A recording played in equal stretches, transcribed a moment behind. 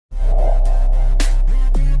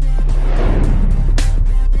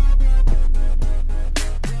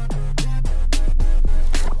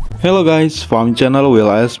Hello guys, Farm channel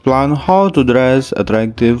will explain how to dress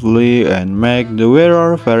attractively and make the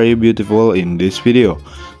wearer very beautiful in this video.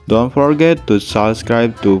 Don't forget to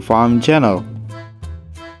subscribe to Farm channel.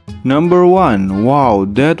 Number 1. Wow,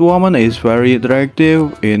 that woman is very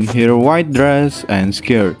attractive in her white dress and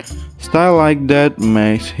skirt. Style like that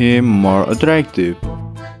makes him more attractive.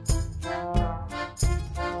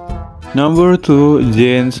 Number 2.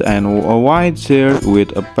 Jeans and a white shirt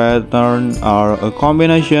with a pattern are a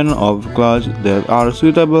combination of clothes that are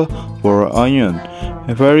suitable for onion.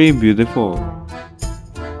 Very beautiful.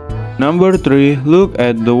 Number 3. Look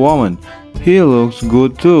at the woman. He looks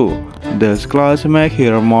good too. These clothes make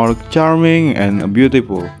her more charming and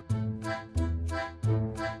beautiful.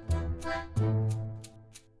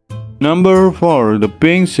 Number 4. The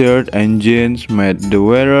pink shirt and jeans made the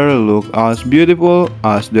wearer look as beautiful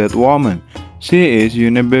as that woman. She is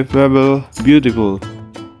unbelievably beautiful.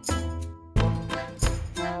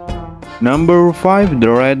 Number 5. The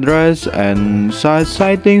red dress and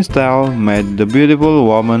side-sighting style made the beautiful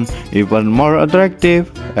woman even more attractive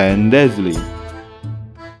and dazzling.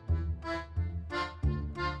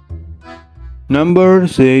 Number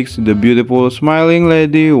 6. The beautiful smiling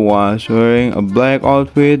lady was wearing a black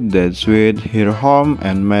outfit that suited her home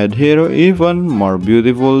and made her even more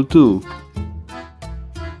beautiful too.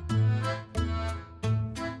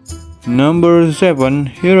 Number 7.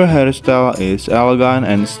 Her hairstyle is elegant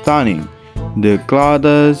and stunning. The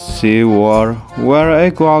clothes she wore were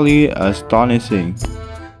equally astonishing.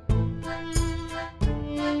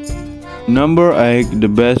 Number 8. The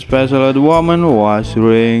best special woman was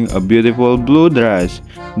wearing a beautiful blue dress.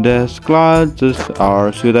 These clothes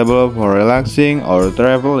are suitable for relaxing or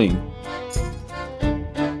traveling.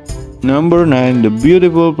 Number 9. The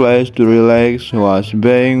beautiful place to relax was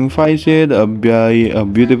being faced by a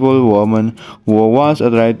beautiful woman who was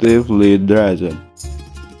attractively dressed.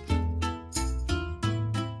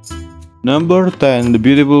 Number 10. The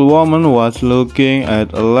beautiful woman was looking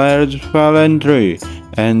at a large fallen tree,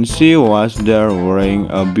 and she was there wearing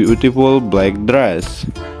a beautiful black dress.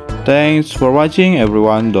 Thanks for watching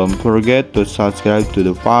everyone. Don't forget to subscribe to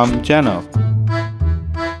the Farm channel.